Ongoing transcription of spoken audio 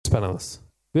spennende.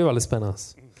 Det blir veldig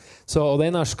spennende. Så Odd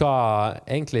Einar skal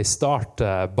egentlig starte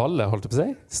ballet, holdt jeg på å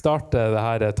si. Starte det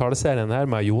her taleserien her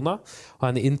med Jona, og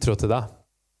en intro til deg.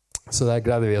 Så det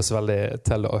gleder vi oss veldig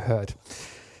til å høre.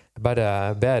 Jeg bare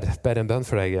ber en bønn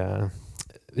for deg.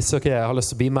 Hvis dere har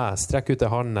lyst til å bli med, strekk ut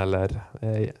en hånd eller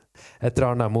et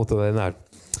eller annet mot Odd Einar.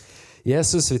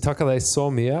 Jesus, vi takker deg så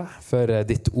mye for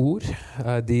ditt ord,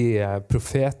 de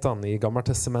profetene i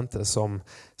Gammeltestamentet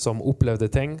som opplevde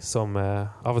ting som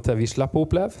av og til vi slipper å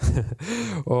oppleve.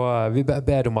 Og vi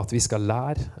ber om at vi skal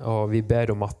lære, og vi ber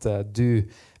om at du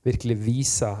virkelig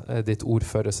viser ditt ord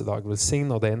for oss i dag.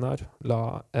 Velsigne Odd Einar,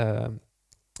 la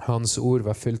hans ord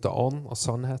være fylt av ånd og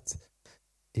sannhet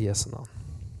i Jesu navn.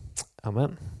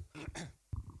 Amen.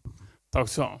 Takk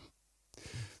skal du ha.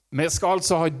 Vi skal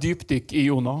altså ha et dypdykk i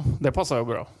Jona. Det passer jo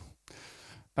bra.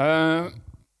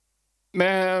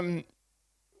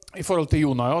 I forhold til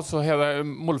Jona, ja, så er det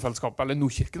Målefellesskapet, eller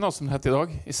Nordkirken, som det heter i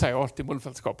dag. Jeg sier jo alltid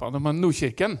Målefellesskapet, men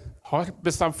Nordkirken har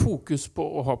bestemt fokus på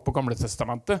å ha på Gamle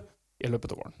Testamentet i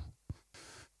løpet av åren.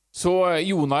 Så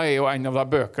Jona er jo en av de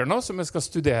bøkene som vi skal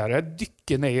studere,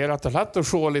 dykke ned i rett og slett, og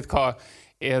se litt hva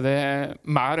er det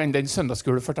mer enn den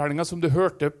søndagsskolefortellingen som du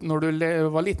hørte når du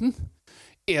var liten.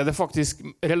 Er det faktisk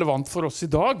relevant for oss i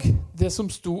dag, det som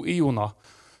sto i Jona?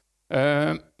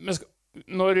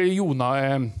 Når Jona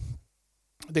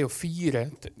det er jo 4,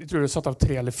 jeg tror det er satt av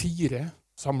 3 eller 4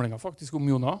 samlinger faktisk om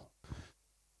Jona.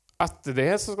 Etter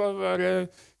det så skal det være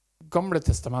Gamle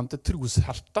Testamentet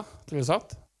troshelter, tror jeg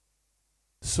satt.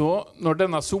 Så når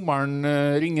denne sommeren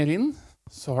ringer inn,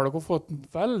 så har dere fått en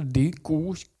veldig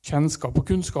god kjennskap og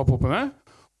kunnskap oppe med,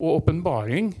 og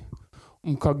åpenbaring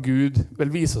om hva Gud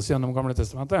vil vise oss gjennom Gamle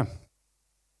Testamentet.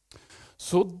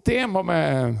 Så det må vi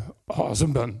ha som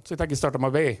bønn. Så jeg tenker jeg starter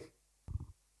med å be.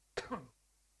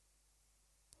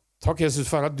 Takk, Jesus,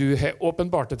 for at du har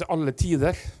åpenbart det til alle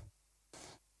tider.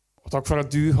 Og takk for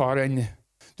at du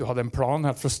hadde en plan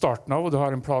helt fra starten av, og du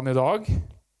har en plan i dag.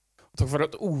 Og takk for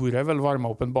at ordet vil være med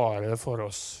å åpenbare det for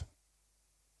oss.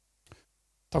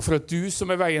 Takk for at du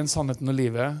som er veien, sannheten og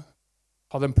livet,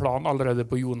 hadde en plan allerede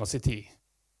på Jonas i tid.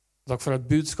 Takk for at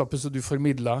budskapet som du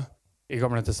formidler i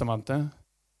Gamle Testamentet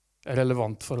er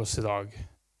relevant for oss i dag.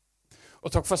 Og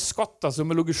takk for skatter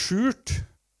som er ligget skjult,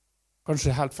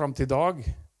 kanskje helt frem til i dag,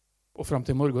 og frem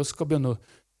til i morgen, skal begynne å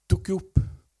dukke opp.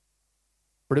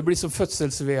 For det blir som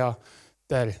fødselsvea,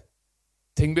 der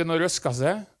ting begynner å røske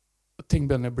seg, og ting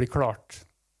begynner å bli klart.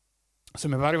 Så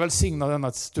vi være velsignet denne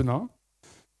stunden,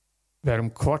 ber om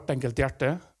hvert enkelt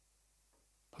hjerte,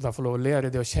 at jeg får lov å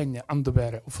lære det å kjenne enda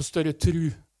bedre, og få større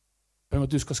tro, om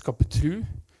at du skal skape tro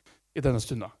i denne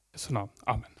stunden. I sånn navn.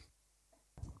 Amen.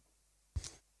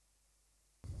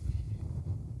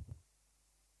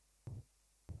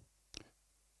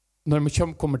 Når vi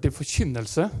kommer til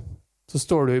forkynnelse, så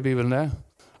står det i Bibelen det,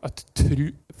 at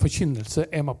forkynnelse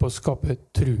er med på å skape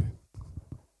tro.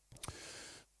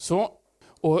 Så,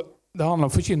 og det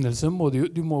handler om forkynnelse,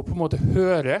 du må på en måte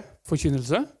høre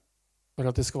forkynnelse,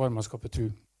 for at det skal være med å skape tro.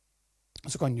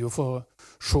 Så kan du jo få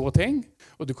se ting,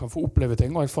 og du kan få oppleve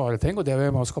ting og erfare ting, og det er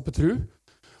med å skape tro.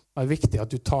 Det er viktig at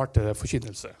du tar til det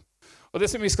forkynnelse. Og det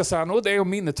som vi skal se nå, det er jo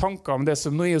mine tanker om det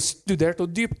som nå er jo studert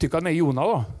og dypdykket ned i Jona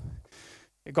da.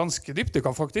 Ganske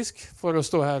dypdykket faktisk, for å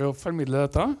stå her og formidle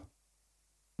dette.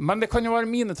 Men det kan jo være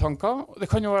mine tanker, og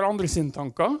det kan jo være andre sine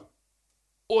tanker,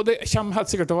 og det kommer helt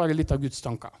sikkert til å være litt av Guds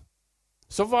tanker.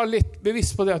 Så vær litt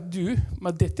bevisst på det at du,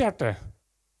 med ditt hjerte,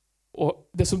 og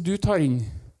det som du tar inn,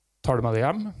 tar du med deg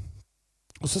hjem,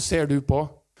 og så ser du på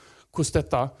hvordan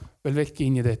dette vil virke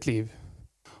inn i ditt liv.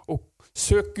 Og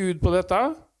søk Gud på dette,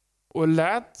 og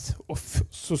let, og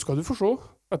så skal du få se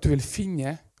at du vil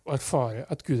finne og erfare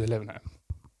at Gud er levende.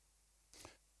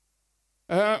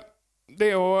 Det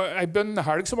er jo en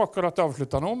bønnehelg som akkurat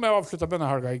avsluttet nå. Vi avsluttet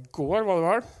bønnehelga i går, var det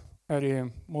vel, her i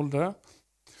Molde.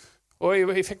 Og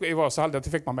jeg var så heldig at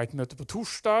jeg fikk med meg et møte på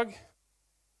torsdag.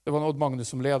 Det var en Odd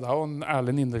Magnus som ledet, og en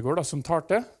Erlend Indergård som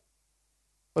talte.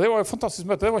 Og det var et fantastisk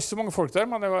møte. Det var ikke så mange folk der,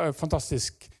 men det var en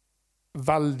fantastisk,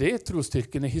 veldig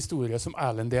trosstyrkende historie som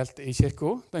Erlend delte i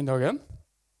kirka den dagen.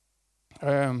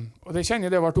 Og det kjenner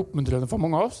jeg det har vært oppmuntrende for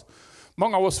mange av oss.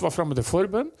 Mange av oss var fremme til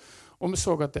forbønn, og vi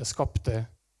så at det skapte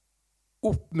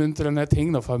oppmuntrende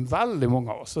ting for veldig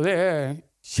mange av oss. Og det er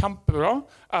kjempebra.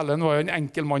 Erlend var jo en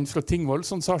enkel mann fra Tingvoll,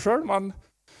 som sa selv, men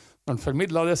når han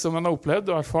formidlet det som han har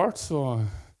opplevd og erfart, så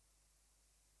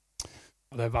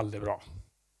det er veldig bra.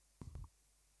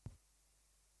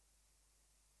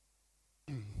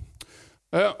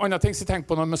 Andre ting som jeg tenker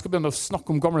på når vi skal begynne å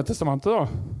snakke om Gamle Testamentet da,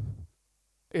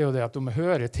 er jo det at vi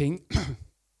hører ting.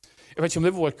 Jeg vet ikke om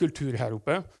det er vår kultur her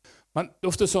oppe, men det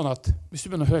er ofte sånn at hvis du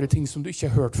begynner å høre ting som du ikke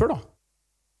har hørt før da,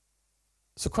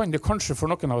 så kan det kanskje for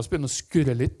noen av oss begynne å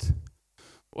skurre litt.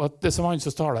 Og at det som han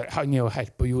som står der, han jo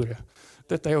helt på jordet.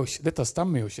 Dette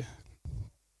stemmer jo ikke.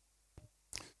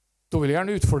 Da vil jeg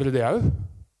gjerne utfordre det også.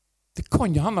 Det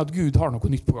kan jo hende at Gud har noe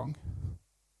nytt på gang.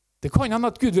 Det kan hende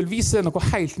at Gud vil vise deg noe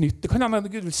helt nytt. Det kan hende at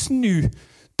Gud vil snu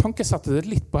tankesettet ditt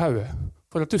litt på hodet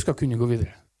for at du skal kunne gå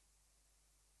videre.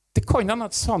 Det kan hende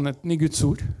at sannheten i Guds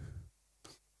ord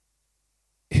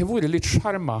har vært litt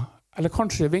skjermet, eller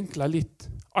kanskje vinklet litt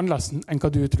annerledes enn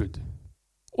hva du har trodd.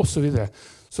 Og så videre.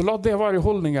 Så la det være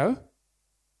holdning også.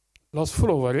 La oss få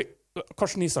lov å være,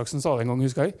 Karsten Isaksen sa det en gang,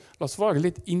 husker jeg, la oss være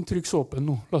litt inntrykksåpen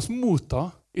nå. La oss motta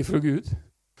ifra Gud.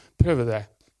 Prøve det.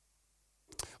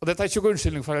 Og dette er ikke noen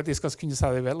unnskyldning for at de skal kunne si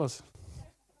det vel, altså.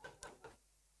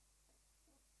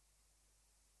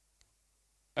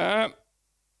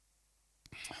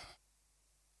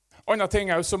 Andre ting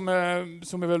også,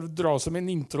 som jeg vil dra som en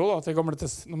intro da, til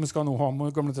når vi skal nå ha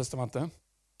med Gamle Testamentet,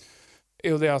 er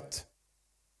jo det at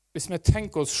hvis vi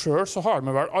tenker oss selv, så har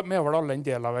vi vel alle en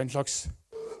del av en slags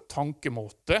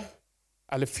tankemåte,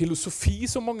 eller filosofi,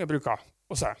 som mange bruker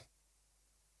å si.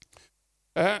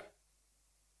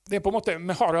 Det er på en måte,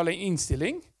 vi har alle en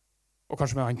innstilling, og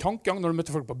kanskje vi har en tankegang når du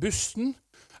møter folk på bussen,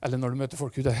 eller når du møter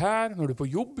folk ute her, når du er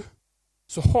på jobb,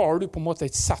 så har du på en måte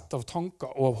et sett av tanker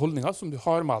og holdninger som du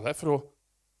har med deg fra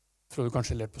du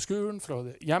kanskje lærer på skolen, fra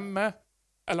hjemme,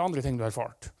 eller andre ting du har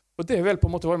erfart. Og det vil på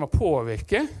en måte være med å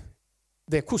påvirke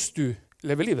det hvordan du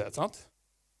lever livet, sant?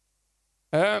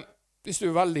 Hvis du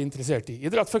er veldig interessert i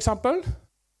idrett, for eksempel,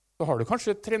 så har du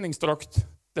kanskje et treningsdrakt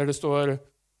der det står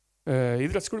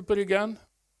idrettsklubb på ryggen,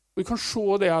 og du kan se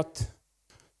det at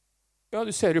ja,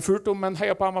 du ser jo fullt om en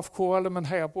heier på MFK, eller om en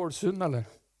heier på Ålesund, eller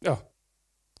ja.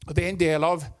 Og det er en del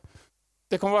av,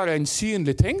 det kan være en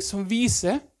synlig ting som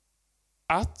viser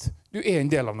at du er en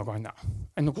del av noe annet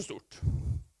enn noe stort.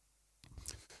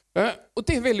 Og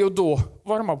det vil jo da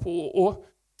være med på å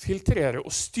filtrere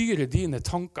og styre dine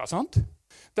tanker, sant?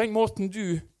 Den måten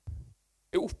du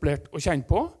er opplært å kjenne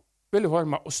på, vil jo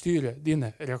være med å styre dine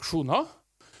reaksjoner,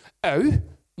 også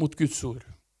mot Guds ord.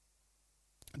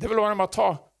 Det vil være med å ta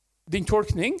din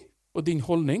tolkning og din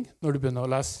holdning når du begynner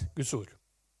å lese Guds ord.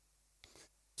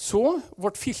 Så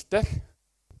vårt filter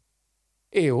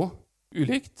er jo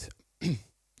ulikt,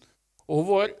 og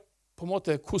på en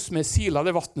måte, hvordan vi siler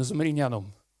det vattnet som renner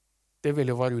gjennom, det vil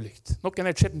jo være ulikt. Noen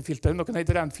er et skjettenfilter, noen er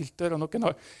et renfilter, og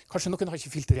kanskje noen har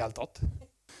ikke filter i hele tatt.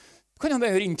 Kan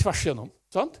det rinne tvers gjennom,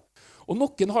 sant? Og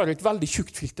noen har et veldig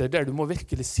tjukt filter der du må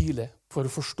virkelig sile for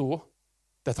å forstå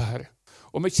dette her.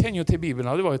 Og vi kjenner jo til Bibelen,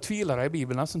 det var jo tvilere i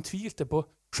Bibelen som tvilte på,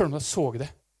 selv om de så det,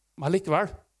 men likevel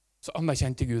så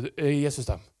anerkjente Jesus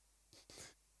dem.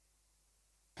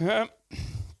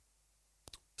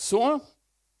 Så,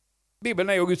 Bibelen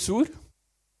er jo Guds ord.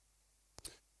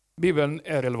 Bibelen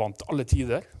er relevant alle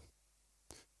tider.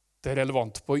 Det er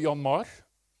relevant på Jan Mar.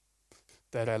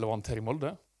 Det er relevant her i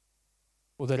Molde.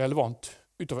 Og det er relevant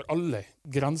utover alle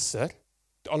grenser,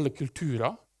 til alle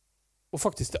kulturer, og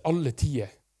faktisk til alle tider.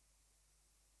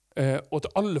 Og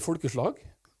til alle folkeslag.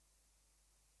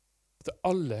 Til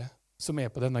alle som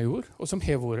er på denne jord, og som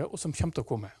har vært, og som kommer til å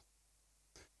komme.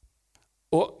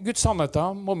 Og Guds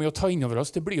sannheter må vi jo ta inn over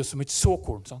oss. Det blir jo som et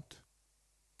såkorn, sant?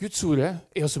 Guds ordet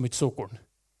er jo som et såkorn.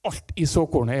 Alt i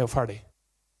såkornet er jo ferdig.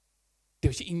 Det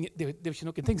er jo ikke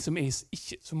noen ting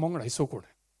som mangler i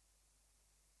såkornet.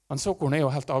 Men såkornet er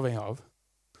jo helt avhengig av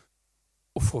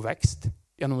å få vekst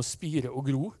gjennom å spire og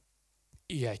gro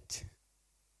i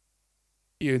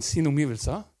sine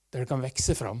omgivelser, der det kan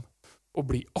vekse fram og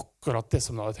bli akkurat det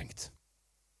som de hadde tenkt.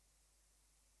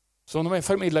 Så når vi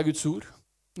formidler Guds ord,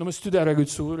 når vi studerer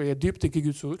Guds ord og gjør dypdykk i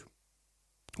Guds ord,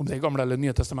 om det er Gamle eller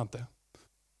Nye Testamentet,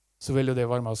 så vil jo det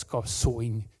være med å skape så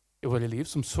inn i våre liv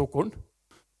som såkorn,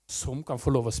 som kan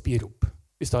få lov å spire opp,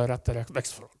 hvis det har rette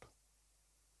vekstforhold.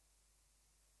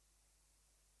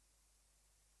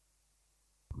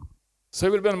 Så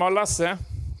jeg vil begynne med å lese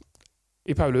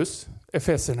i Paulus,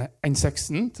 Efeserne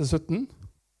 1:16-17.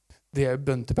 Det er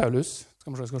bønn til Paulus.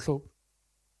 Skal vi se, jeg skal slå opp.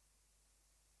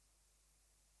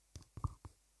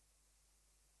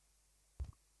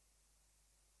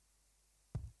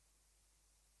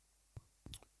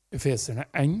 Efeserne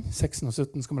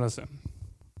 1:16-17 skal vi lese.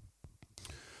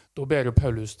 Da ber jo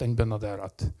Paulus den bønnen der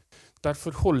at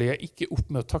derfor holder jeg ikke opp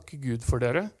med å takke Gud for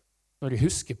dere når jeg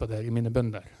husker på dere i mine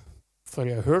bønner. For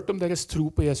jeg har hørt om deres tro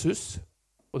på Jesus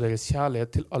og deres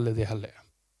kjærlighet til alle de hellige.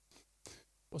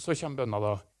 Og så kommer bønnen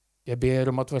da. Jeg ber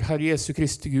om at vår Herre Jesu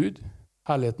Kristi Gud,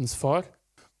 herlighetens far,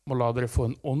 må la dere få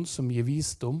en ånd som gir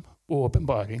visdom og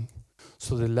åpenbaring,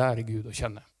 så dere lærer Gud å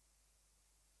kjenne.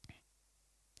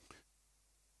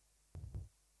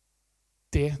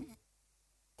 Det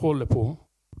holder på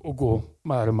å gå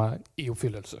mer og mer i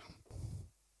oppfyllelse.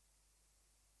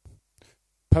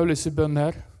 Paulus' bønn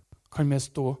her kan vi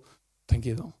stå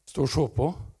og se på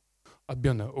at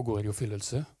begynner å gå i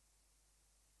oppfyllelse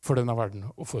for denne verden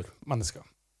og for mennesker.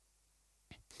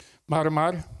 Mer og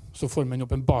mer så får vi en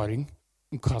åpenbaring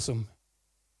om hva som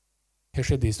har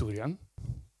skjedd i historien.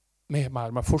 Mer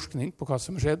og mer forskning på hva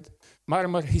som har skjedd. Mer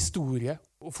og mer historie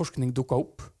og forskning dukker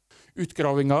opp.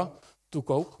 Utgravinger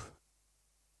dukker opp.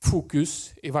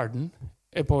 Fokus i verden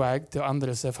er på vei til å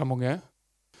endre seg for mange.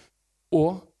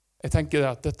 Og jeg tenker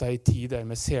at dette er en tid der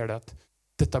vi ser det at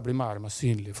dette blir mer og mer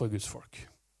synlig for Guds folk.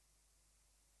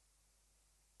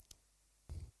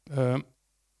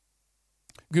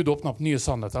 Gud åpner opp nye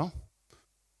sannheter,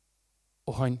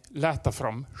 og han leter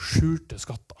fram skjulte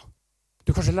skatter.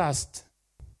 Du har kanskje lest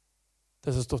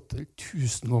det som har stått der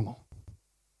 1000 ganger.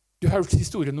 Du har hørt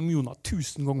historien om Jona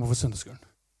 1000 ganger på søndagsskolen.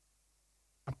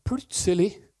 Men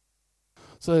plutselig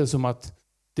så er det som at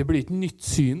det blir et nytt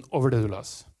syn over det du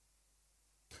leser.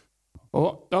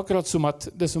 Og det er akkurat som at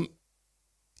det som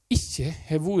ikke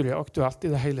har vært aktuelt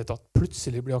i det hele tatt,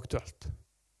 plutselig blir aktuelt.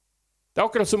 Det er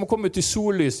akkurat som å komme ut i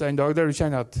sollyset en dag der du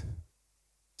kjenner at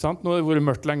sant? Nå har det vært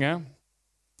mørkt lenge.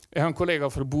 Jeg har en kollega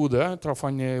fra Bodø, traff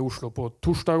han i Oslo på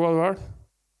torsdag, var det vel.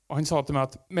 Og han sa til meg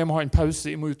at vi må ha en pause,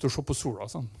 vi må ut og se på sola.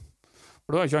 Sånn.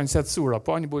 For da har ikke han sett sola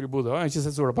på, han bor i Bodø, han har ikke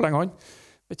sett sola på lenge han.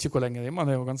 Jeg vet ikke hvor lenge det er, men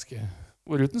det er jo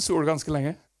vært uten sol ganske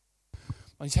lenge.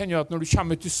 Man kjenner jo at når du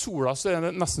kommer ut i sola, så er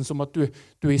det nesten som at du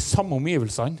er i samme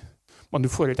omgivelsene, men du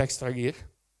får et ekstra gir.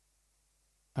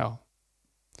 Ja.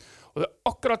 Og det er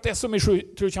akkurat det som jeg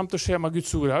tror kommer til å skje med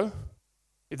Guds ord også.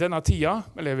 I denne tida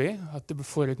vi lever i, at det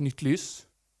får et nytt lys,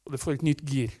 og det får et nytt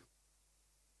gir.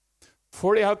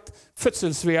 Fordi at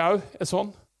fødselsvea er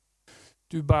sånn.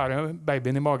 Du bærer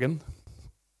babyen i magen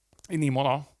i 9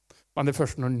 måneder, men det er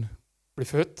først når den blir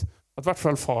født, at i hvert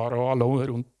fall far og alle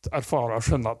rundt erfarer og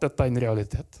skjønner at dette er en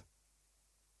realitet.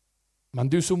 Men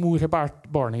du som mor har båret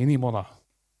barnet i 9 måneder.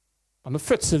 Men når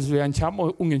fødselsveien kommer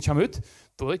og ungen kommer ut,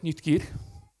 da er det et nytt gir.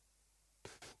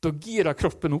 Da girer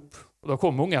kroppen opp, og da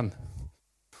kommer ungen.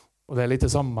 Og det er litt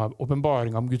det samme med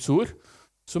åpenbaringen om Guds ord,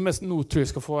 som vi nå tror jeg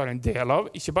skal få være en del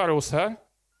av, ikke bare oss her,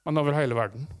 men over hele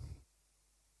verden.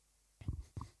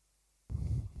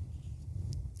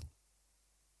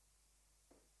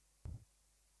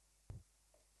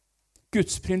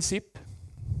 Guds prinsipp,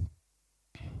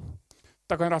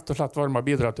 det kan rett og slett være med å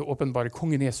bidra til å åpenbare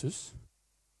kongen Jesus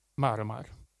mer og mer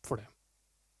for det.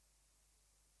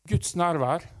 Guds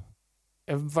nærvær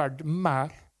er verdt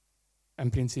mer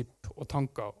enn prinsipp og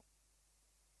tanker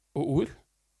og ord.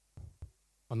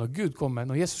 Og når Gud kommer,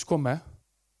 når Jesus kommer,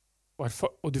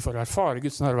 og du får erfare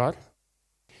Guds nærvær,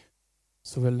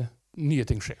 så vil nye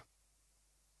ting skje.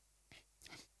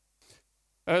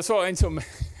 Så en som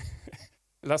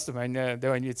leste meg det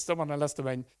var en vits da, men jeg leste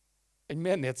meg en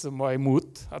menighet som var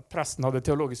imot at presten hadde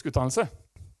teologisk utdannelse.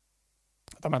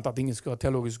 De mente at ingen skulle ha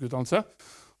teologisk utdannelse.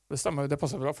 Det stemmer, det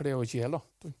passer bra, for det er jo ikke helt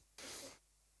da.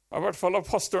 I hvert fall av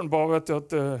pastoren ba, vet du,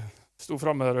 at sto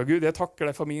fremme der, og Gud, jeg takker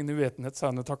deg for min uvetenhet, sa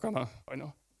han og takket han.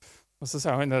 Og så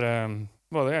sa han der,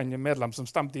 var det en medlem som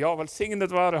stemte, ja,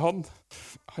 velsignet være han.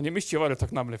 Han er mye å være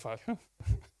takknemlig for.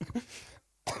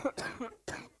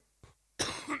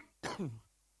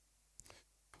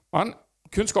 Men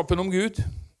kunnskapen om Gud,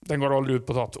 den går aldri ut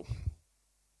på dato.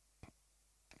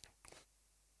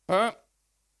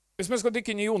 Hvis vi skal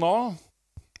dykke inn i Jona,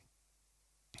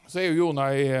 så er jo Jona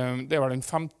det var den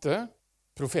 5.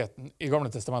 profeten i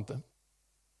Gamle Testamentet.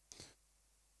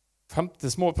 5.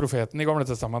 småprofeten i Gamle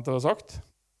Testamentet var sagt.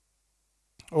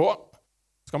 Og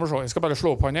skal vi se, jeg skal bare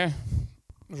slå på han her.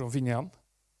 Så skal vi finne igjen.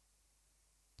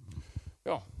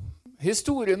 Ja,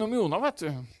 historien om Jona, vet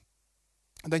du.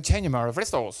 Den kjenner vi de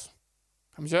fleste av oss.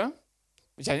 Kan vi ikke?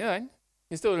 Vi kjenner den,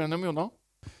 historien om Jona.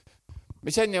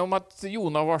 Vi kjenner om at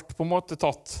Jona ble på en måte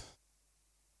tatt,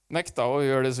 nekta å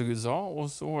gjøre det som Gud sa, og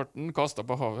så ble den kastet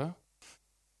på havet,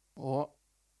 og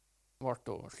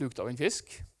ble slukt av en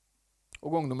fisk. Og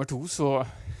gang nummer 2 så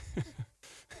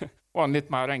var han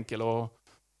litt mer enkel å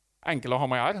ha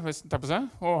med her, hvis jeg på seg,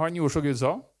 og han gjorde som Gud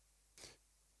sa.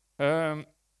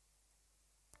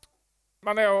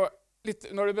 Men det er jo litt,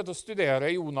 når du begynte å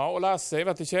studere Jona og lese, jeg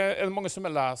vet ikke, er det mange som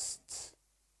har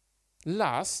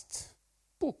lest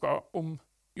boka om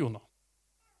Jona?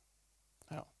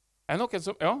 Ja. Er det noen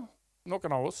som, ja,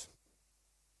 noen av oss?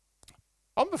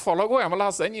 Anbefaler å gå hjem og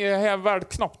lese den. Jeg har vel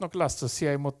knapt nok lest, så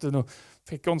sier jeg måtte nå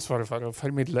fikk ansvaret for å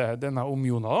formidle denne om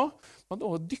Jona. Men da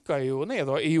dykker jeg jo ned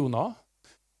i Jona,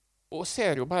 og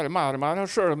ser jo bare mer og mer,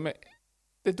 selv om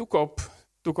det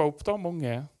dukker opp da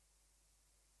mange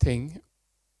ting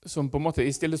som på en måte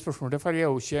i stille spørsmål, derfor jeg er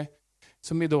jo ikke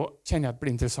som vi da kjenner at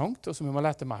blir interessant, og som vi må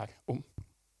lete mer om.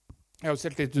 Jeg har jo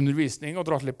sett litt undervisning og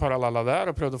dratt litt paralleller der,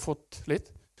 og prøvd å få litt.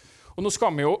 Og nå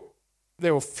skal vi jo, det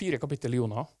er jo 4 kapittel i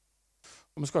Jona,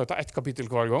 og vi skal jo ta 1 kapittel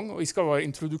hver gang, og jeg skal være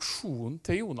introduksjon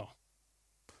til Jona.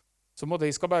 Så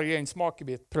jeg skal bare gi en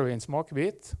smakebit, prøve en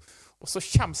smakebit, og så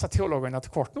kommer seg teologene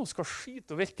etter hvert nå, og skal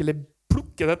skyte og virkelig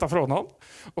plukke dette fra han,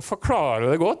 og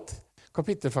forklare det godt,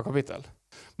 kapittel for kapittel.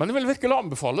 Men jeg vil virkelig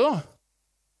anbefale da,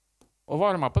 å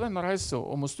være med på denne reisen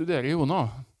om å studere Jona.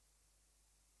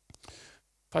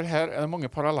 For her er det mange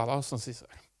paralleller, som sier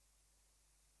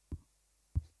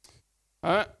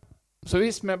her. Så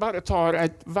hvis vi bare tar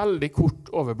et veldig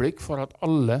kort overblikk for at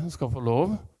alle skal få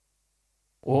lov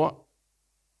å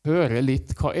høre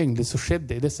litt hva egentlig så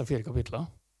skjedde i disse 4 kapitlene,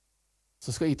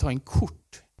 så skal jeg ta en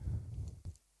kort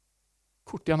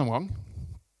gjennomgang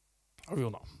av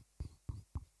Jona.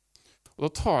 Og da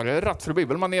tar jeg rett fra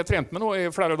Bibelen, men jeg har trent meg nå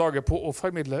i flere dager på å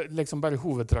formidle liksom bare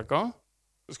hovedtrekkene.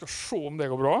 Jeg skal se om det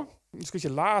går bra. Jeg skal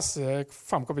ikke lese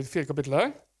 4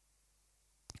 kapitler,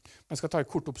 men jeg skal ta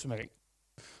en kort oppsummering.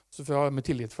 Så får jeg med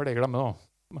tillit for det jeg glemmer da.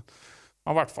 Men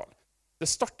i hvert fall. Det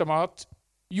startet med at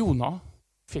Jona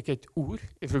fikk et ord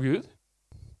fra Gud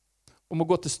om å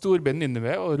gå til storbyen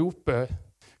Nineve og rope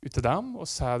ut til dem og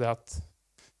si det at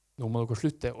nå må dere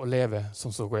slutte å leve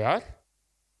sånn som dere gjør.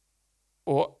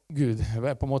 Og Gud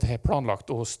på en måte har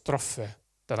planlagt å straffe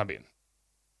denne byen.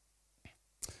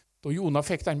 Da Jona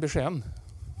fikk den beskjeden,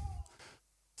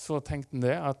 så tenkte han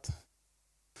det at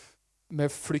vi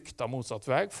flykta motsatt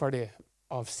vei, for det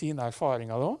av sine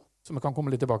erfaringer da, som vi kan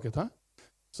komme litt tilbake til,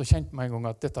 så kjente man en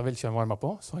gang at dette vil ikke han være med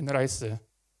på, så han reiser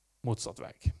motsatt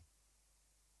vei.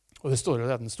 Og det står jo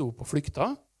at den stod på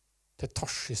flykta til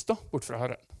Tarsis da, bort fra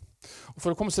Herren. Og for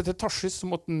å komme seg til Tarsis så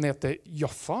måtte han ned til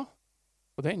Jaffa,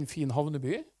 og det er en fin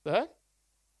havneby der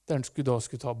han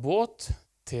skulle ta båt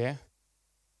til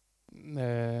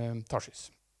Tarsis.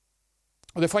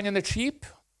 Og det fant han et skip,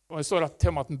 og det står at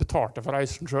til og med at han betalte for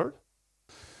reisen selv.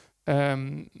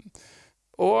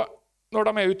 Og når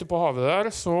de er ute på havet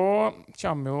der, så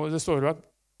kommer jo, det står jo at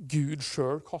Gud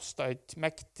selv kastet et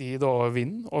mektig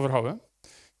vind over havet.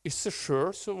 I seg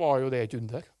selv så var jo det et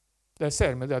under. Der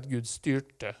ser vi det at Gud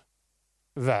styrte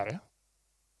været.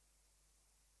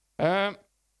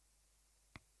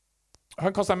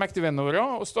 Han kastet en mektig vind over, ja,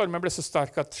 og stormen ble så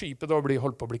sterk at skipet da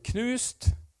holdt på å bli knust.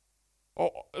 Og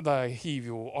de hiver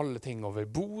jo alle ting over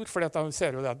bord, for de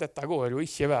ser jo det at dette går jo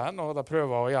ikke i veien, og de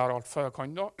prøver å gjøre alt for de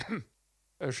kan da.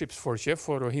 Skipsfolket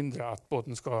for å hindre at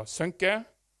båten skal synke.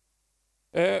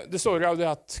 Det står jo det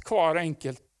at hver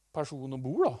enkelt person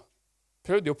ombord da,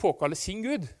 prøvde å påkalle sin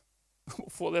Gud og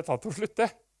få dette til å slutte.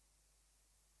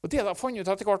 Og det de fant ut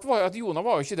etter hvert var at Jona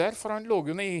var jo ikke der, for han lå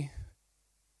jo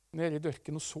nede i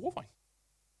dørken og sov han.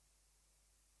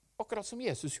 Akkurat som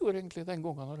Jesus gjorde egentlig den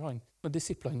gangen når han med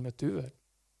disiplene møtte uvær.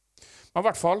 Men i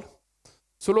hvert fall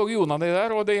så lå Jona nede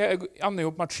der, og det ender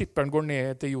jo opp med at skipperen går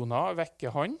ned til Jona,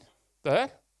 vekker han der.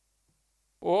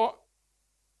 Og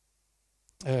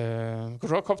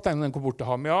kapteinen kom bort til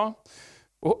ham, ja.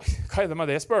 Og hva er det med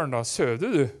det, spør han da? Søv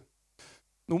du?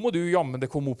 Nå må du jammen det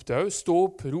komme opp til, stå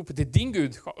opp, rope til din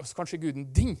Gud. Kanskje Guden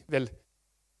din vil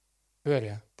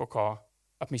høre på hva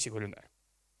at vi ikke går under.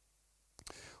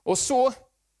 Og så,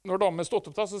 når de er stått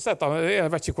opp da, så setter han, jeg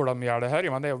vet ikke hvordan vi gjør det her,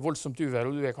 men det er jo voldsomt uvær,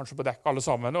 og du er kanskje på dekk alle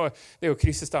sammen, og det er jo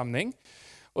krisestemning.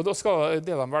 Og da skal det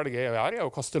de velger å gjøre, er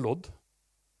å kaste lodd.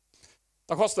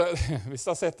 De kaster, hvis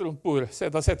de setter rundt bord,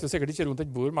 de setter jo sikkert ikke rundt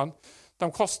et bord, men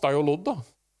de kaster jo lodd da.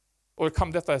 Og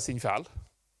hvem dette er sin feil,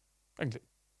 egentlig.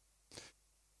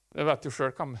 Jeg vet jo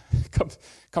selv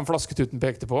hvem flasketuten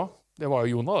pekte på. Det var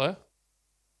jo Jona, det.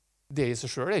 Det i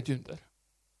seg selv er et under.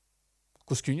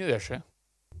 Hvordan kunne det skje?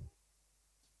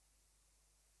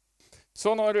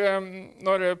 Så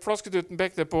når flasketuten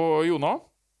pekte på Jona,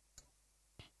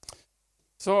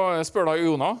 så spør da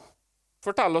Jona,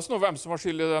 fortell oss nå hvem som har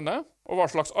skyld i denne, og hva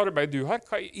slags arbeid du har.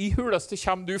 Hva i huleste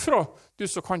kommer du fra, du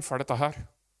som kan for dette her?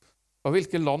 Og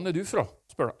hvilket land er du fra?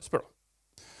 Spør da.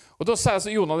 Og da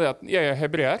sier Jona det at jeg er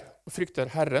hebreer og frykter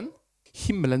Herren,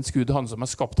 himmelens Gud, han som har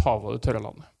skapt havet og det tørre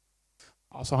landet.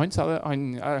 Altså han sier det,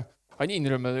 han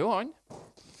innrømmer det jo, han.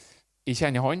 Jeg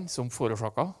kjenner han som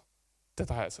forårsaker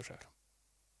dette her som skjer.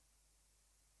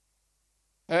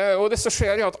 Og det som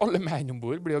skjer er at alle menn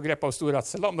ombord blir grepet av stor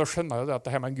redsel. Da skjønner jo det at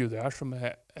det her med en Gud er som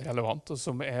er relevant og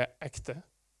som er ekte.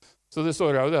 Så det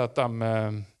står jo det at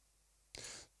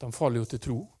de faller jo til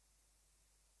tro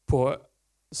på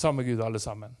samme Gud alle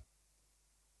sammen.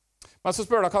 Men så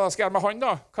spør de hva de skal gjøre med han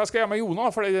da. Hva skal jeg gjøre med Jona?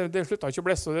 For det sluttet ikke å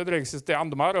blesse, og det dreier seg til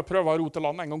enda mer, og prøver å rote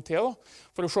land en gang til da,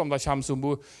 for å se om de kommer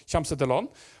seg til land.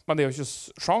 Men det er jo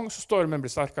ikke sjans, stormen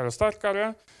blir sterkere og sterkere.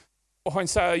 Og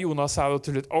Jonas sa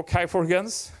til slutt, ok,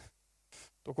 folkens,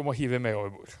 dere må hive meg over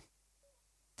bord.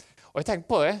 Og jeg tenkte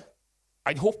på det,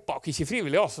 han hoppet ikke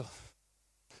frivillig, altså.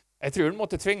 Jeg tror han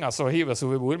måtte tvinges å hive seg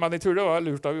over bord, men jeg tror det var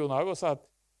lurt av Jonas å si at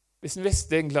hvis han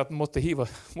visste egentlig at han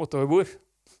måtte over bord,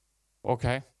 ok,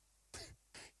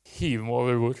 hiv meg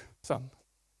over bord, sa han.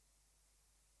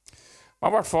 Men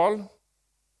i hvert fall,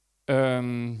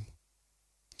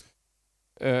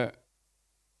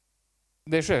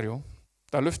 det skjer jo.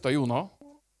 Der løfter Jona,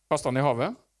 kastet han i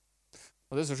havet,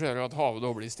 og det som skjer er at havet da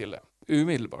blir stille,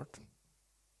 umiddelbart.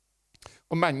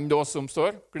 Og mennene da som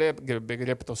står,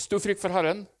 begrepet av stor frykt for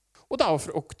Herren, og da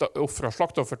offret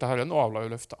slaktoffer til Herren og avla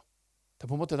jo løfta. Det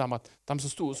er på en måte de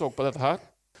som stod og så på dette her,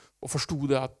 og forstod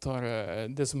det at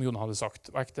det som Jona hadde sagt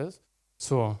var ekte,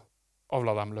 så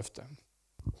avla de løftet.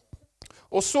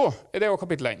 Og så er det jo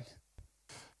kapittel 1.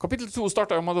 Kapittel 2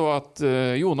 startet jo med at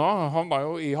Jona, han var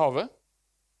jo i havet,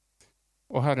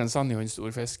 og Herren sender jo en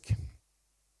stor fisk.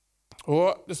 Og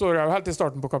det står jo helt i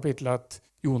starten på kapittelet at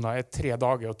Jona er 3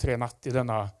 dager og 3 nett i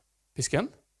denne fisken.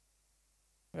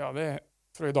 Ja, det er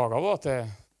fra i dag av da, til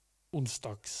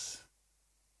onsdags.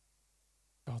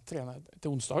 Ja, 3 til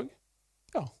onsdag.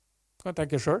 Ja, kan jeg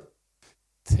tenke selv.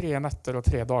 3 netter og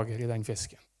 3 dager i den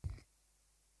fisken.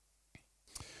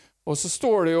 Og så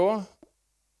står det jo,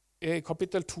 i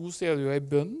kapittel 2 så er det jo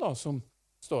en bønn da, som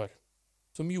står,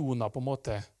 som Jona på en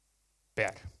måte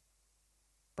ber,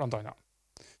 blant annet.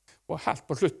 Og helt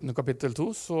på slutten av kapittel 2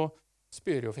 så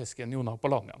spyr jo fisken Jona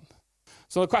på land igjen.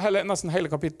 Så nesten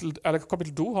hele kapittel 2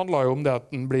 handler jo om det at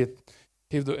den blir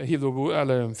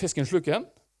eller fisken sluker den,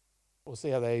 og så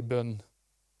er det en bønn.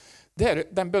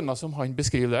 Den bønnen som han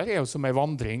beskriver der er jo som en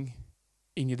vandring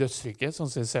inn i dødsriket,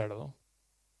 sånn som jeg ser det da.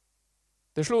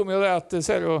 Det slo meg jo det at det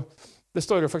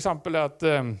står jo for eksempel at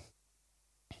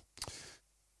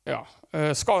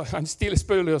han stiller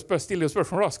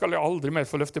spørsmål da, skal jeg aldri mer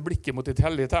få løfte blikket mot et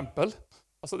hellige tempel?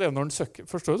 Altså det er når han søker,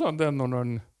 forstår du sånn? Det er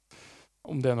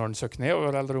om det er når han søker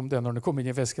nedover, eller om det er når han kommer inn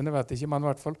i fisken, det vet jeg ikke, men i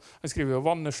hvert fall, han skriver jo,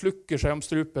 vannet slukker seg om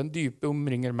strupen, dypet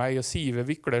omringer meg, og sivet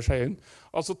vikler seg inn.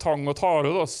 Altså tang og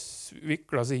tare da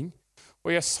vikler seg inn,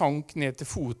 og jeg sank ned til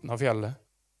foten av fjellet.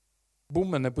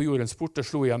 Bommene på jordens porter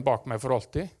slo igjen bak meg for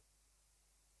alltid.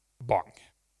 Bang.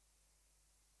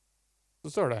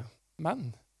 Så står det,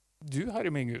 men du, Herre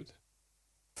min Gud,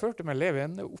 førte meg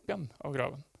levende opp igjen av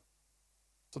graven.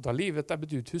 Så da livet er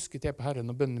bedt ut, husket jeg på Herren,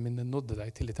 og bønnene mine nådde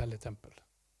deg til et hellig tempel.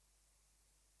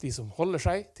 De som holder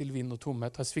seg til vind og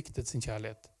tomhet har sviktet sin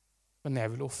kjærlighet, men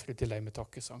jeg vil offre til deg med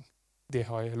takkesang. Det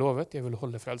har jeg lovet, jeg vil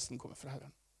holde frelsen komme fra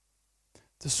Herren.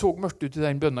 Det så mørkt ut i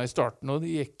den bønnen i starten, og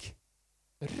det gikk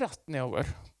rett nedover.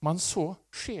 Men så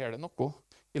skjer det noe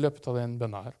i løpet av den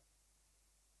bønnen her.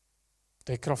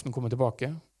 Det er kraften kommer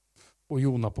tilbake, og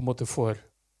Jona på en måte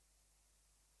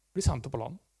blir sendt opp på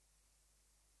land.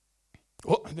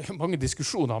 Og det er mange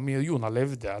diskusjoner om Jona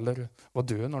levde eller var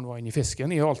død når han var inne i fisken.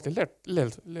 Jeg har alltid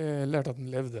lært at han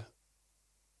levde.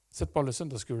 Sett på alle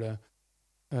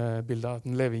søndagsskolebilder at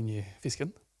han lever inne i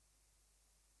fisken.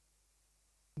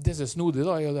 Det som er snodig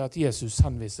da, er at Jesus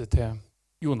henviser til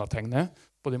Jona-tegnet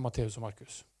både i Matteus og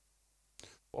Markus.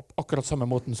 Og akkurat samme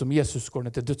måten som Jesus går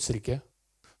ned til dødsriket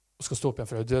og skal stå opp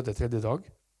igjen fra døde 3. dag,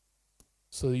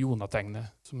 så er det Jona-tegnet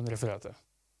som han refererer til.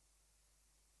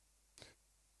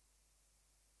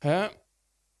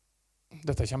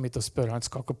 Dette kommer jeg til å spørre, han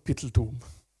skal kapittel 2.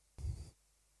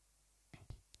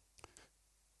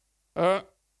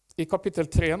 I kapittel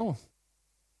 3 nå,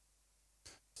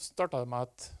 så startet det med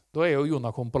at da er jo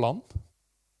Jona kommet på land.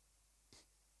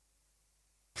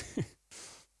 Jeg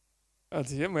vet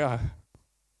ikke om jeg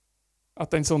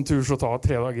at en sånn tur så tar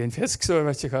 3 dager i en fisk, så jeg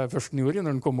vet ikke hva jeg først gjorde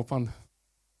når den kom opp. Han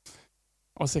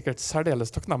var sikkert særdeles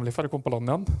takknemlig for å komme på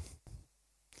land igjen.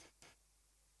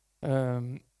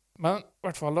 Men i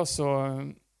hvert fall da, så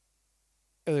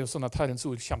er det jo sånn at Herrens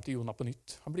ord kommer til Jona på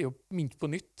nytt. Han blir jo minnet på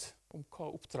nytt om hva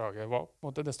oppdraget var.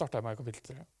 Det startet med i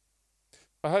kapittel 3.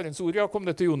 Og Herrens ord, kom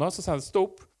det til Jonas, så sier han, stå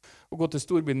opp og gå til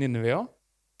storbyen Nineve.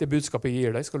 Det budskapet jeg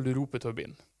gir deg, skal du rope til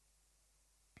byen.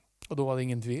 Og da var det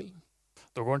ingen tvil.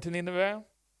 Da går han til Nineve,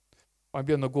 og han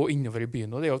begynner å gå innover i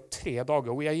byen. Og det er jo 3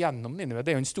 dager, og jeg er gjennom Nineve.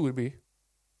 Det er jo en stor by.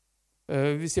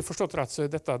 Hvis jeg har forstått rett, så er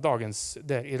dette dagens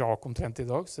der Irak omtrent i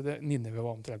dag, så det Nineve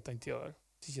var omtrent den tida der,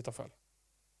 hvis jeg ikke tar feil.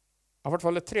 I hvert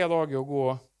fall 3 dager å gå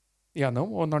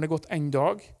gjennom, og når det er gått 1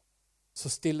 dag,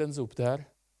 så stiller han seg opp der,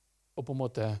 og på en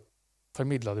måte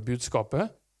formidler det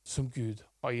budskapet som Gud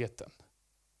har gitt den.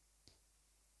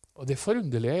 Og det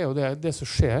forunderlige er jo det som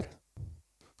skjer,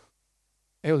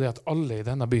 er jo det at alle i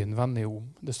denne byen vender om.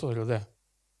 Det står jo det.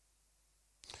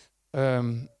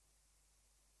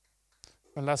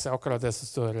 Men leser jeg akkurat det som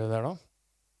står der da.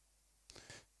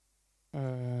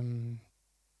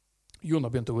 Jona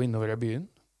begynte å gå innover i byen,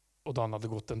 og da han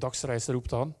hadde gått en dagsreise,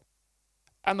 ropte han,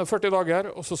 enda 40 dager,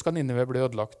 og så skal Nineve bli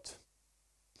ødelagt.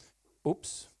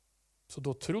 Ops. Så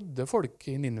da trodde folk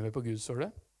i Nineve på Gud, så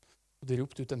det. Og de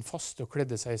ropte ut en faste og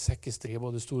kledde seg i sekkestrie,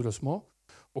 både store og små.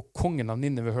 Og kongen av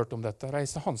Nineve hørte om dette,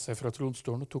 reiste han seg fra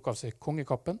tronstolen og tok av seg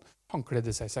kongekappen. Han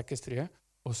kledde seg i sekkestrie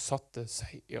og satte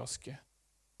seg i aske.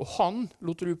 Og han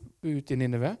lot rope ut i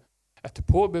Nineve, etter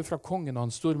påbud fra kongen og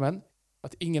hans stormenn,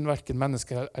 at ingen hverken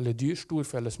mennesker eller dyr,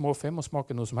 storfe eller småfe, må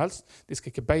smake noe som helst. De skal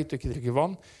ikke beite og ikke drikke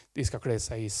vann. De skal kle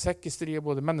seg i sekkestrie,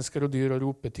 både mennesker og dyr, og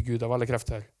rope til Gud av alle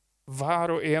krefter.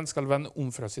 Hver og en skal vende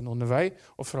om fra sin onde vei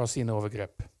og fra sine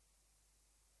overgrep.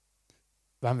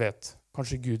 Hvem vet,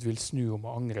 kanskje Gud vil snu om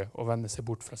og angre og vende seg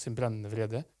bort fra sin brennende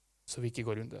vrede, så vi ikke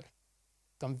går under.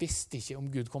 De visste ikke om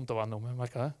Gud kom til å vende om,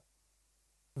 merker det?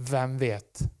 Hvem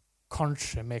vet,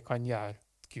 kanskje vi kan gjøre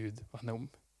Gud vende om.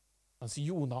 Altså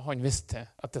Jona, han visste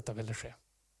at dette ville skje.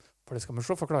 For det skal vi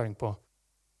se forklaring på,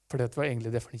 for det var egentlig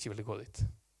derfor han ikke ville gå dit.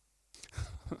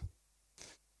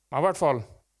 Men i hvert fall,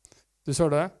 du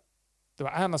ser det, det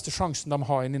var eneste sjansen de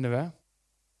har i Nineve,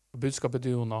 og budskapet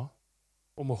til Jona,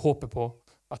 om å håpe på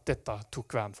at dette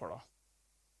tok veien for deg.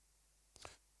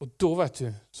 Og da vet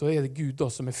du, så er det Gud da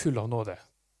som er full av nåde,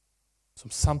 som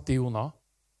sendte Jona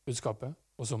budskapet,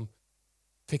 og som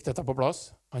fikk dette på plass.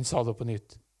 Han sa det på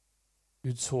nytt.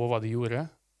 Gud så hva de gjorde,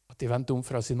 at de vendte om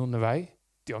fra sin onde vei.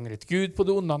 De angret Gud på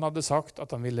det onde han hadde sagt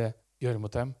at han ville gjøre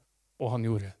mot dem, og han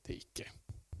gjorde det ikke.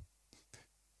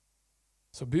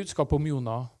 Så budskapet om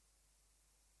Jona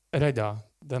redda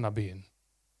denne byen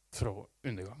fra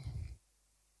undergang.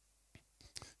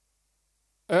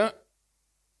 Det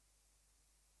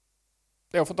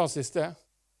er jo fantastisk det.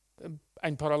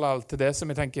 En parallell til det som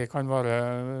jeg tenker kan være,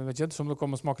 vet ikke, som du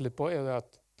kommer og smaker litt på, er det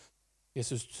at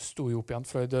Jesus sto jo opp igjen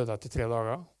fra de døde etter 3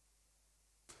 dager.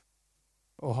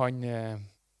 Og han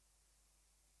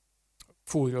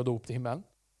for jo da opp til himmelen.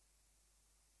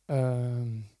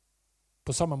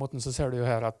 På samme måten så ser du jo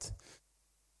her at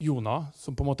Jona,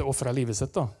 som på en måte offret livet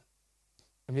sitt da,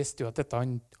 han visste jo at dette,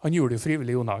 han gjorde det jo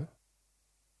frivillig, Jona.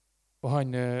 Og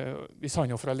han, hvis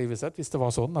han offret livet sitt, hvis det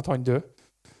var sånn at han døde,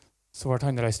 så ble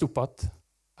han reist opp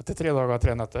etter 3 dager og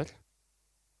 3 netter.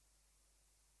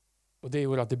 Og det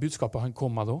gjorde at det budskapet han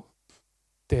kom med da,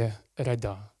 det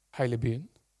redda hele byen.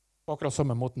 På akkurat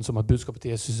samme måten som at budskapet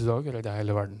til Jesus i dag redda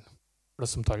hele verden. For det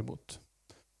som tar imot.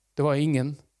 Det var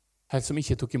ingen her som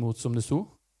ikke tok imot som det sto.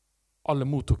 Alle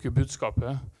mottok jo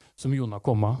budskapet som Jona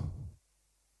kom med,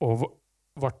 og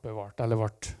ble bevart, eller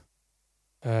ble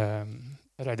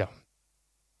redda.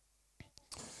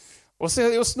 Og så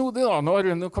er det jo snodig da,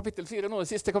 når kapittel 4 nå,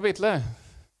 det siste kapittelet,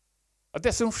 at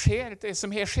det som skjer, det som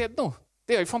har skjedd nå,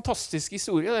 det er jo en fantastisk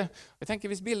historie. Det. Jeg tenker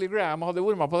hvis Billy Graham hadde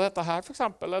vært med på dette her, for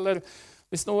eksempel, eller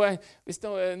hvis noen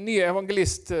nye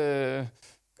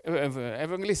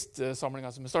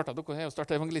evangelistsamlinger som er startet, dere har jo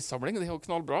startet evangelistsamling, det er jo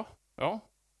knallbra. Ja.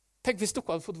 Tenk hvis dere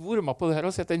hadde fått vært med på det her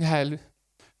og sett en hel,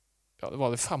 ja, det var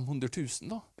det 500 000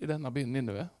 da, i denne byen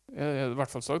Nineve. I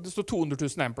hvert fall sagt. Det stod 200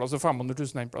 000 en plass og 500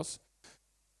 000 en plass.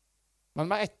 Men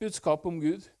med ett budskap om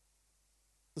Gud,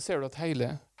 så ser du at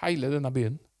hele denne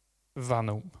byen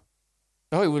vender om.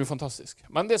 Det har jo vært fantastisk.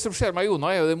 Men det som skjer med Jona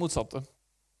er jo det motsatte.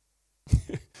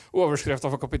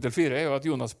 Overskriften for kapittel 4 er jo at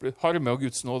Jonas blir harme av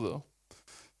Guds nåde. Da.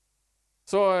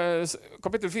 Så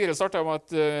kapittel 4 starter med at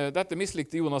dette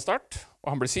mislikte Jonas sterkt, og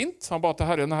han ble sint. Han ba til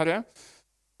Herren, Herre,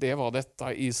 det var dette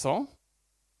jeg sa,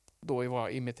 da jeg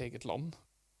var i mitt eget land.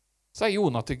 Så er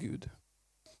Jona til Gud.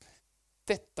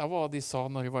 Dette var de sa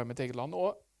når jeg var i mitt eget land.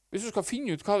 Og hvis du skal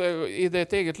finne ut hva det er i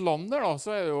ditt eget land der, da,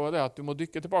 så er det jo det at du må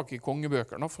dykke tilbake i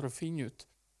kongebøkene for å finne ut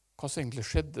hva som egentlig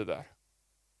skjedde der.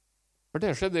 For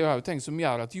det skjedde jo ting som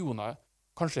gjør at Jona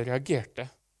kanskje reagerte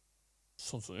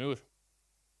sånn som han gjorde.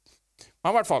 Men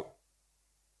i hvert fall,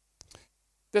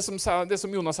 det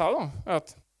som Jona sa da, er at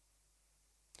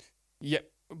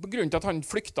på grunn til at han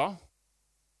flykta,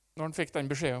 når han fikk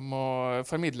den beskjed om å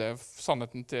formidle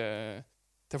sannheten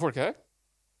til folket her,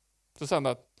 så sa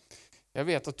han at jeg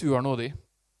vet at du er nådig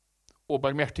og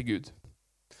barmhjertig Gud.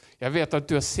 Jeg vet at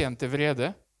du er sent til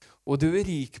vrede, og du er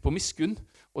rik på miskunn,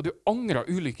 og du angrer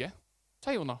ulykke,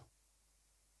 sa Jona.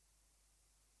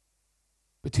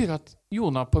 Det betyr at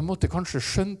Jona på en måte kanskje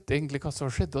skjønte egentlig hva som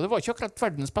var skjedd, og det var ikke akkurat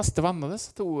verdens beste venner,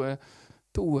 disse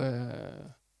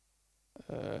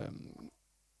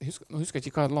nå husker jeg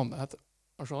ikke hva landet heter.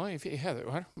 Jeg har det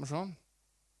jo her.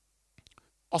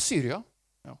 Assyria.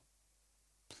 Ja.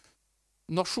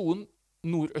 Nasjon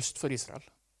nordøst for Israel.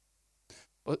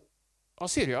 Og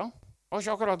Assyria var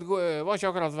ikke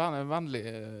akkurat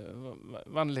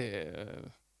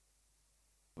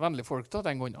vennlig folk da,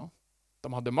 den gangen. De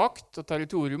hadde makt og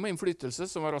territorium og innflytelse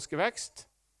som var rask i vekst.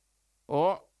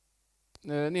 Og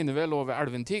Nineve lå ved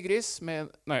elven Tigris med...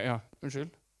 Nei, ja,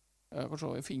 unnskyld. I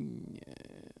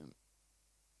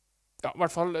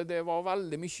hvert fall, det var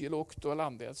veldig mye lukt og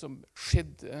elendighet som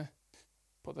skjedde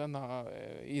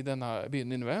i denne byen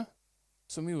Nineve,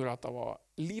 som gjorde at de var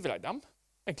livredde dem,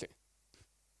 egentlig.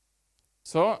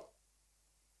 Så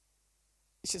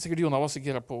ikke sikkert Jonas var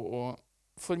sikker på å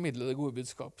formidle det gode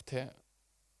budskap til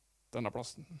denne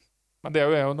plassen. Men det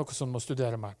er jo noe som må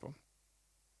studere mer på.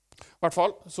 I hvert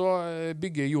fall så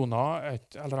bygger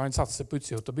Jonas eller han setter seg på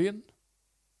utsiden av byen,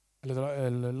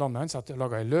 eller landet han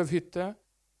lager en løvhytte,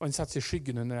 og han setter seg i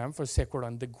skyggen under dem for å se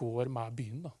hvordan det går med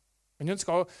byen. Da. Han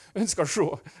ønsker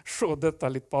å se dette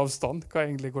litt på avstand, hva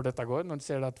egentlig går dette går, når han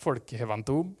ser at folk har vendt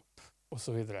om, og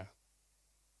så videre.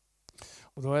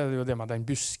 Og da er det jo det med den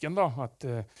busken, da, at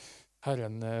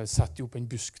Herren setter opp en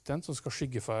busk den som skal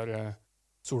skygge for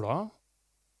sola.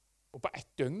 Og på ett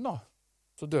døgn da,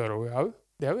 så dør hun jo.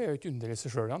 Det er jo et under i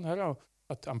seg selv, her,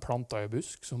 at han planter en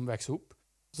busk som vekser opp.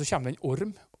 Og så kommer det en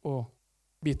orm og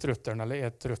biter røtterne eller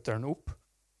et røtterne opp,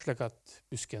 slik at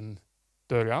busken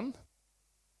dør igjen.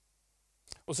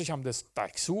 Og så kommer det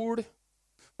sterk sol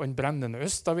og en brennende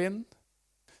østavind.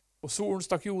 Og solen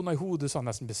stakk Jona i hodet så han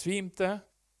nesten besvimte,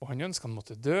 og han ønsket han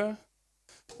måtte dø.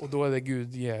 Og da er det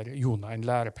Gud gir Jona en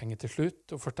lærepenge til slutt,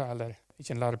 og forteller,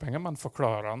 ikke en lærepenge, men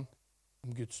forklarer han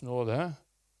om Guds nåde,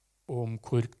 og om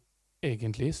hvor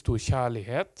egentlig stor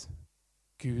kjærlighet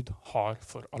Gud har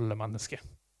for alle mennesker.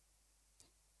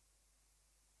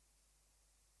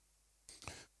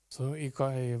 Så i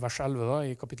vers 11 da,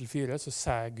 i kapittel 4, så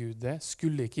sier Gud det,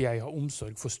 skulle ikke jeg ha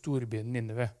omsorg for storbyen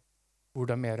Nineve, hvor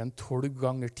det er mer enn 12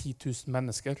 ganger 10 000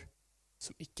 mennesker,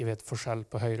 som ikke vet forskjell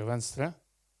på høyre og venstre,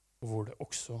 og hvor det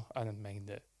også er en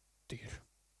mengde dyr.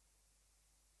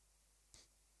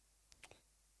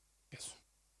 Yes.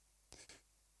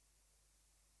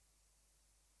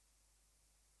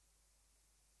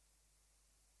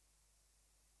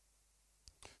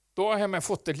 Da har vi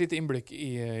fått et lite innblikk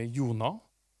i Jona,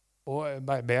 og jeg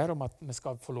bare ber om at vi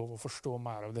skal få lov å forstå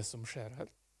mer av det som skjer her.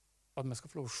 At vi skal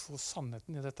få lov å se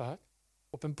sannheten i dette her.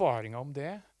 Åpenbaringen om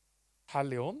det,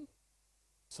 Hellige Ånd,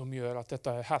 som gjør at dette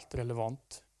er helt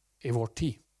relevant i vår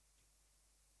tid.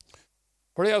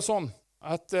 For det er sånn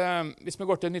at hvis vi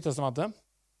går til Nytestamentet,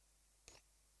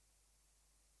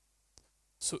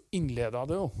 så innleder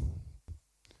det jo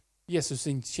Jesus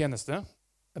sin tjeneste.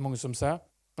 Det er mange som sier,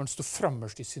 når han står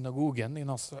fremmest i synagogen i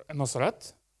Nazaret,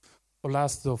 og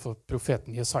leste da for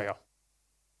profeten Jesaja.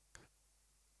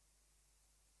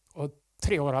 Og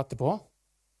 3 år etterpå,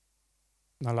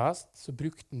 når han leste, så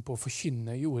brukte han på å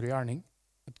forkynne i ord og gjerning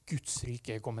at Guds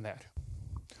rike er kommet ned.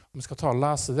 Og vi skal ta og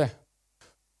lese det.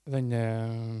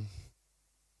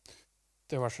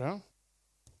 Det verset.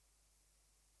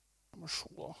 Jeg må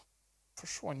se da.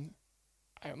 Forsvann.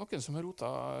 Det er jo noen som har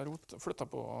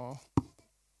flyttet på.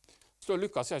 Står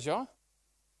Lukas, sier ikke?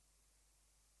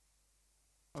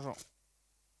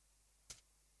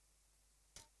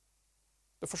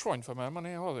 Det forsvant for meg, men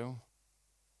jeg hadde jo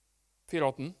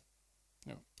 4:18.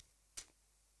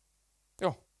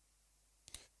 Ja.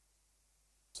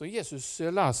 Så Jesus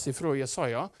leser fra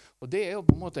Jesaja, og det er jo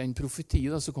på en måte en profeti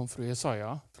da, som kom fra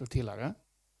Jesaja fra tidligere,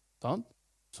 sant?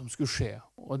 Som skulle skje.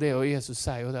 Og det og Jesus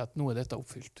sier jo det at nå er dette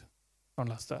oppfylt.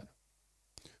 Han leser der.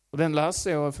 Og den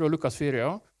leser jo fra Lukas 4,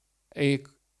 ja, i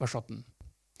vers 18.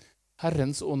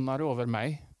 Herrens ånd er over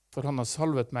meg, for han har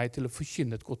salvet meg til å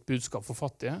forkynne et godt budskap for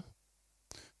fattige.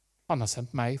 Han har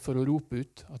sendt meg for å rope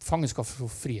ut at fange skal få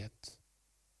frihet,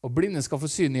 og blinde skal få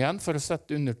syn igjen for å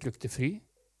sette undertrykte fri,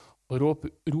 og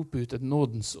rope ut et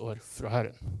nådens år fra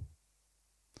Herren.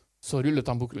 Så rullet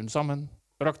han bokrullen sammen,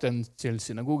 rakte den til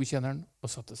synagogekjenneren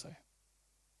og satte seg.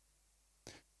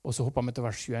 Og så hoppet han til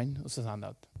vers 21, og så sa han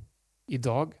at i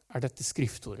dag er dette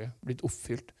skriftordet blitt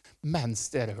oppfylt mens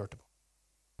dere hørte på.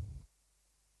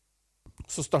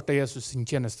 Så startet Jesus sin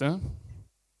tjeneste,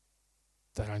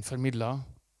 der han formidlet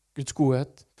Guds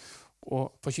godhet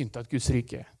og forkynte at Guds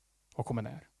rike var kommet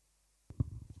ned.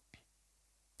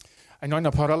 En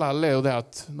annen parallell er jo det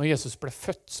at når Jesus ble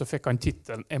født, så fikk han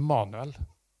titelen Emanuel.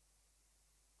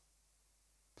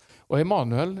 Og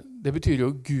Emanuel, det betyr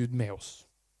jo Gud med oss.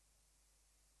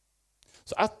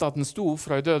 Så etter at han sto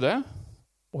fra de døde,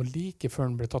 og like før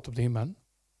han ble tatt opp til himmelen,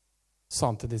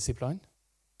 sa han til disiplene,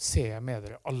 se jeg med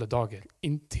dere alle dager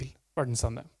inntil verdens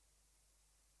ende.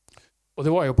 Og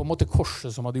det var jo på en måte korset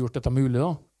som hadde gjort dette mulig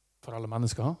da, for alle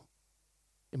mennesker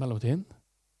i mellomtiden.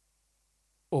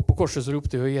 Og på korset så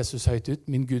ropte jo Jesus høyt ut,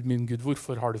 min Gud,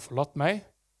 hvorfor har du forlatt meg?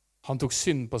 Han tok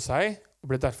synd på seg og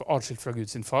ble derfor adskilt fra Gud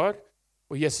sin far,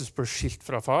 og Jesus ble skilt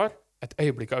fra far, et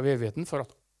øyeblikk av evigheten for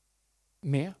at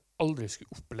vi aldri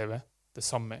skulle oppleve det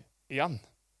samme igjen.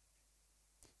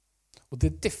 Og det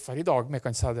er derfor i dag vi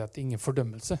kan si det at det er ingen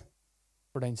fordømmelse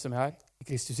for den som er i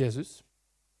Kristus Jesus.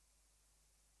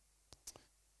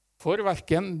 For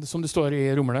hverken, som det står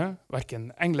i Rommerne,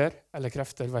 hverken engler eller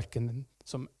krefter, hverken den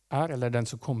som er eller den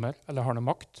som kommer eller har noe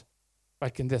makt,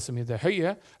 hverken det som i det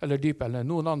høye eller dype eller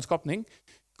noen annen skapning,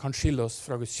 kan skille oss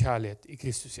fra Guds kjærlighet i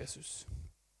Kristus Jesus.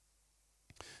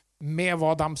 Vi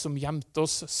var dem som gjemte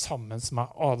oss sammen med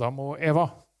Adam og Eva.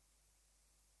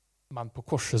 Men på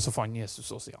korset så fant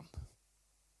Jesus oss igjen.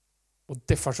 Og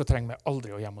derfor så trenger vi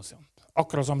aldri å gjemme oss igjen.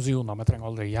 Akkurat som Jona, vi trenger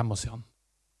aldri å gjemme oss igjen.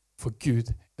 For Gud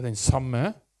er den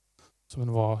samme som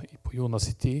han var på Jonas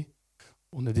sitt tid,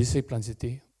 under disiplene sitt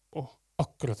tid, og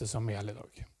akkurat det samme gjelder i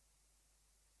dag.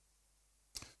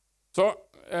 Så,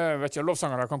 vet ikke,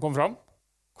 lovsangere kan komme fram.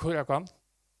 Hvor jeg kan.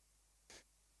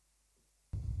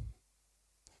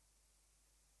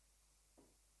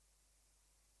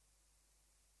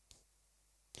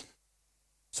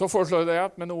 Så foreslår jeg det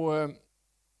at vi nå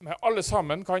alle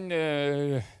sammen kan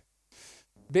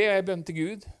be en bønn til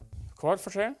Gud, hver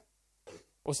for seg.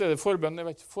 Og så er det forbønn, jeg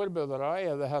vet ikke, forbødere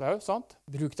er det her også, sant?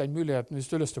 Bruk den muligheten hvis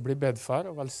du har lyst til å bli bedt for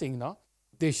og velsignet.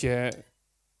 Det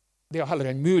er heller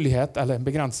en mulighet eller en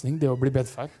begrensning, det å bli bedt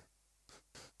for.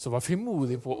 Så vær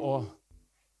frimodig på å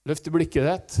løfte blikket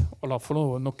ditt og la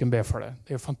noen be for det.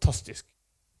 Det er fantastisk.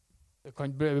 Det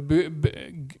kan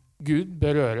Gud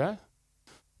berøre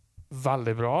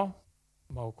veldig bra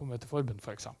med å komme til forbønn,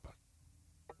 for eksempel.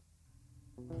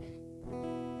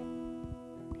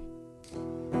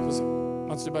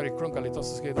 Mens du bare klunker litt,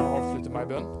 så skal jeg avslutte meg i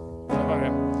bønn.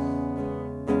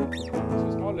 Så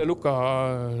vi skal alle lukke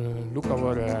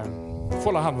våre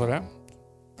folde hendene våre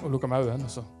og lukke med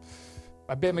øynene. Så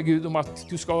jeg ber med Gud om at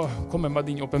du skal komme med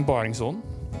din åpenbaringsånd.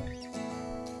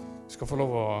 Du skal få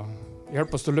lov å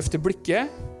hjelpe oss til å løfte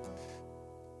blikket,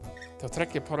 til å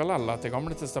trekke paralleller til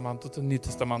Gamle Testamentet og til Nye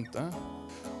Testamentet,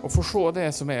 og få se det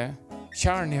som er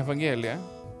kjernen i evangeliet,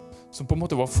 som på en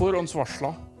måte var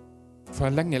forhåndsvarslet for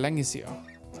lenge, lenge siden.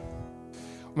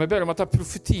 Og vi ber om at det er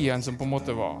profetien som på en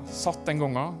måte var satt den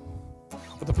gangen,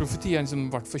 og det er profetien som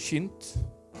ble forkynt,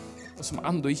 og som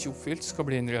enda ikke oppfylt, skal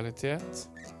bli en realitet.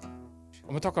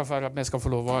 Og vi takker for at vi skal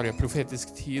få lov å være i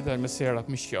profetisk tid, der vi ser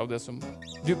at mye av det som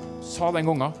du sa den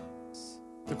gangen,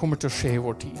 det kommer til å skje i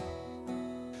vår tid.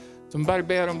 Så vi bare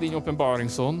ber om din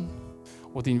åpenbaringsånd,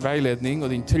 og din veiledning og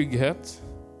din trygghet.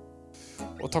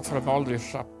 Og takk for at vi aldri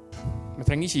slipper. Vi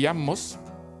trenger ikke gjemme oss.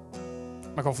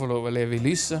 Vi kan få lov å leve i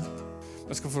lyset.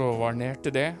 Vi skal få lov å være nær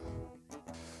til det.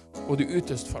 Og det er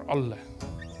utøst for alle.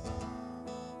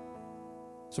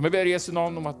 Så vi ber Jesu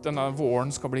navn om at denne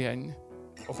våren skal bli en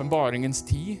åpenbaringens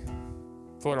tid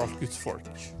for alt Guds folk.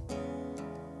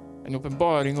 En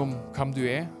åpenbaring om hvem du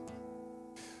er,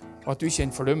 og at du ikke er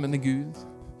en fordømmende Gud,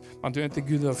 men du er ikke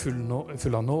Gud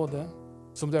full av nåde,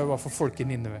 som det var for folket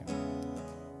Nineve.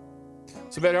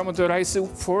 Så ber jeg om at du reiser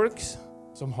opp folk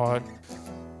som har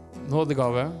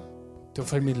nådegave til å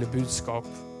formidle budskap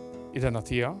i denne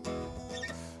tida.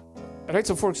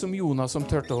 Reiser opp folk som Jonas,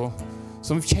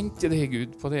 som kjente det,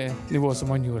 Gud, på det nivået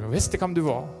som han gjorde, og visste hvem du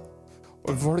var,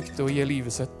 og valgte å gi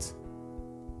livet sitt,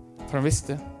 for han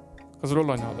visste hva slags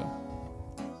rolle han hadde.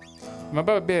 Men jeg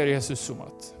bare ber Jesus om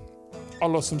at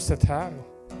alle som sitter her,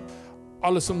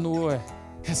 alle som nå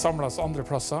er samlet andre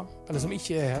plasser, eller som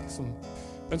ikke er her, som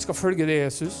ønsker å følge det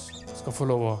Jesus, skal få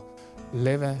lov å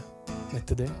leve ned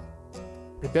til det.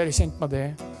 Bli bedre kjent med det,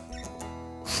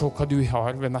 og se hva du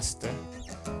har ved neste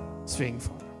sving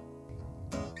for.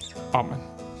 Amen.